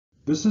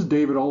This is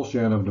David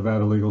Olshan of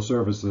Nevada Legal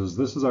Services.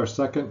 This is our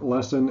second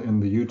lesson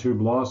in the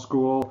YouTube Law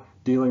School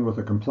dealing with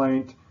a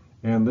complaint,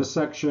 and this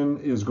section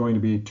is going to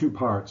be two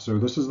parts, so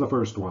this is the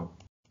first one.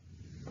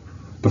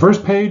 The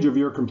first page of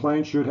your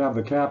complaint should have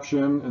the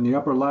caption. In the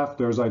upper left,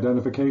 there's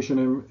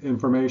identification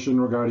information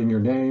regarding your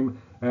name,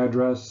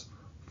 address,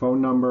 phone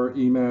number,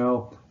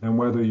 email, and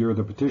whether you're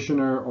the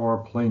petitioner or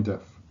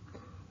plaintiff.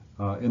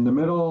 In the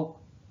middle,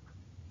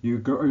 you're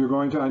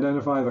going to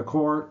identify the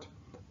court,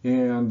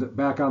 and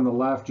back on the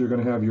left, you're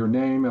going to have your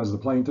name as the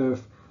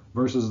plaintiff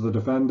versus the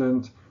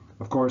defendant.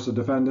 Of course, the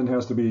defendant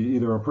has to be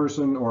either a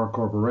person or a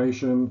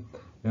corporation.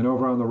 And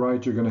over on the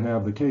right, you're going to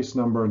have the case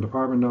number and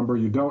department number.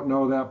 You don't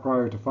know that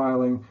prior to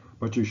filing,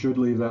 but you should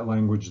leave that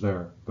language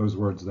there, those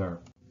words there.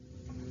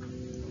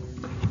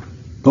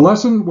 The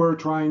lesson we're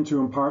trying to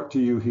impart to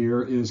you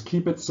here is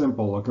keep it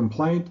simple. A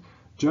complaint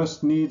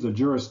just needs a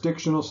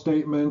jurisdictional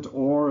statement,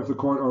 or if the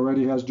court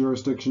already has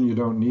jurisdiction, you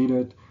don't need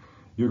it.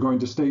 You're going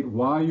to state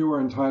why you are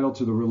entitled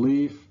to the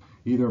relief,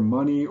 either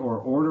money or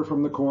order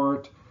from the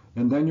court,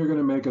 and then you're going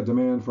to make a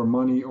demand for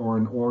money or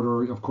an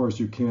order. Of course,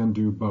 you can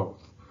do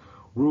both.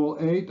 Rule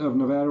 8 of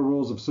Nevada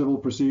Rules of Civil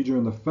Procedure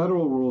and the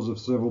Federal Rules of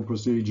Civil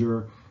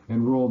Procedure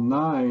and Rule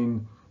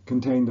 9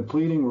 contain the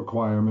pleading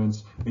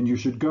requirements, and you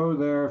should go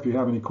there if you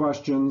have any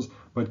questions,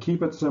 but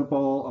keep it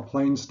simple. A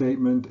plain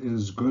statement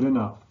is good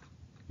enough.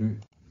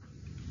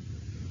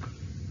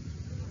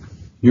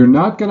 You're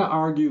not going to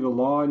argue the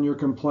law in your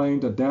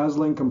complaint. A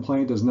dazzling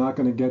complaint is not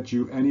going to get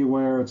you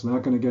anywhere. It's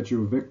not going to get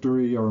you a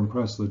victory or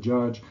impress the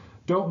judge.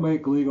 Don't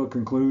make legal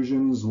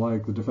conclusions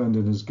like the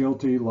defendant is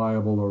guilty,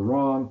 liable, or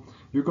wrong.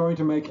 You're going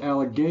to make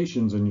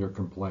allegations in your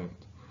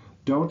complaint.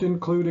 Don't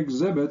include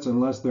exhibits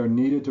unless they're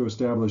needed to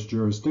establish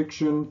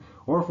jurisdiction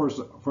or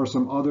for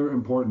some other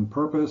important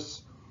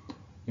purpose.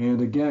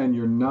 And again,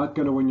 you're not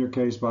going to win your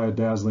case by a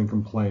dazzling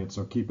complaint,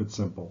 so keep it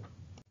simple.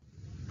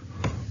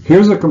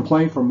 Here's a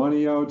complaint for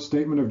money owed,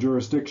 statement of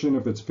jurisdiction.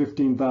 If it's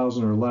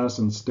 $15,000 or less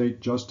in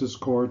state justice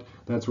court,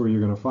 that's where you're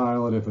going to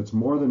file it. If it's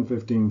more than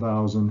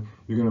 $15,000,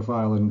 you're going to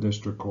file it in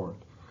district court.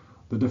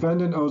 The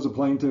defendant owes the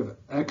plaintiff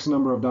X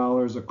number of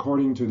dollars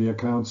according to the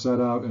account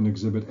set out in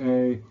Exhibit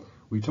A.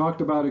 We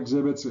talked about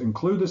exhibits.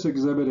 Include this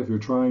exhibit if you're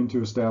trying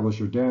to establish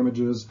your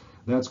damages.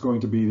 That's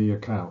going to be the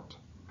account.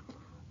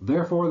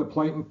 Therefore,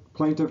 the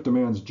plaintiff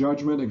demands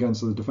judgment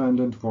against the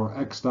defendant for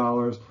X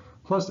dollars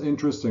plus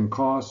interest and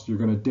costs. You're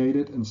going to date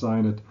it and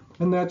sign it,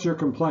 and that's your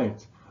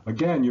complaint.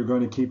 Again, you're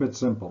going to keep it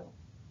simple.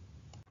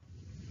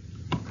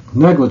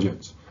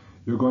 Negligence.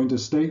 You're going to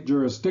state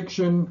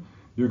jurisdiction.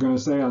 You're going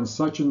to say on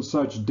such and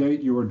such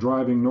date you were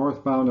driving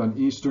northbound on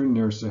Eastern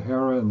near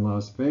Sahara in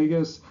Las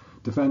Vegas.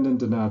 Defendant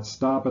did not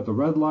stop at the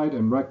red light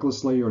and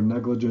recklessly or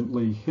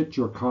negligently hit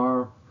your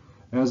car.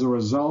 As a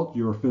result,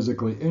 you were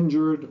physically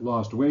injured,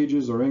 lost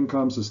wages or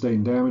income,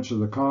 sustained damage to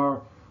the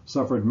car,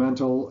 suffered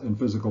mental and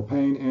physical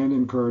pain, and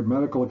incurred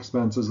medical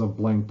expenses of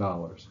blank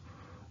dollars.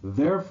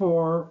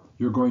 Therefore,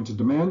 you're going to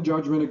demand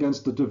judgment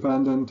against the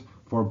defendant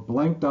for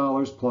blank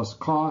dollars plus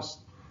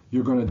cost.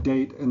 You're going to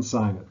date and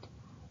sign it.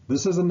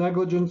 This is a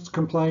negligence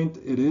complaint.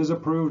 It is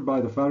approved by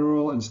the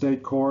federal and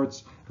state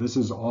courts. This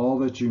is all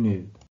that you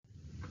need.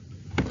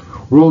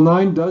 Rule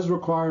 9 does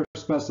require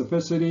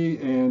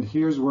specificity, and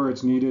here's where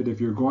it's needed. If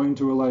you're going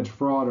to allege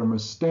fraud or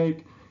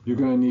mistake, you're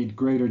going to need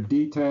greater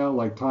detail,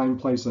 like time,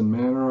 place, and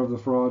manner of the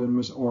fraud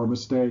or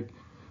mistake.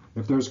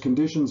 If there's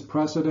conditions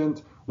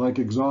precedent, like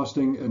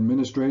exhausting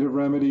administrative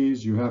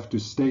remedies, you have to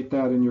state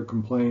that in your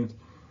complaint.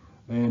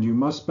 And you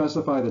must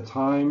specify the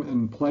time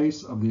and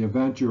place of the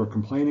event you are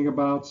complaining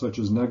about, such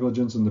as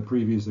negligence in the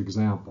previous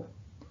example.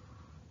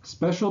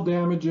 Special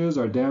damages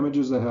are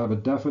damages that have a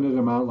definite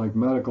amount, like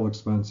medical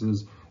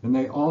expenses, and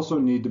they also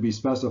need to be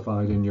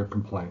specified in your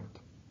complaint.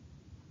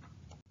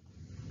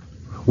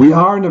 We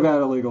are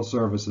Nevada Legal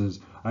Services.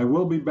 I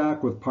will be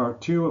back with part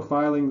 2 of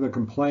filing the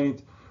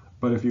complaint,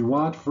 but if you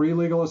want free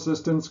legal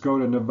assistance, go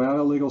to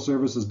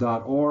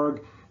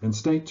nevadalegalservices.org and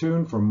stay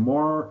tuned for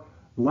more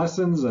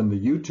lessons in the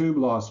YouTube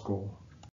Law School.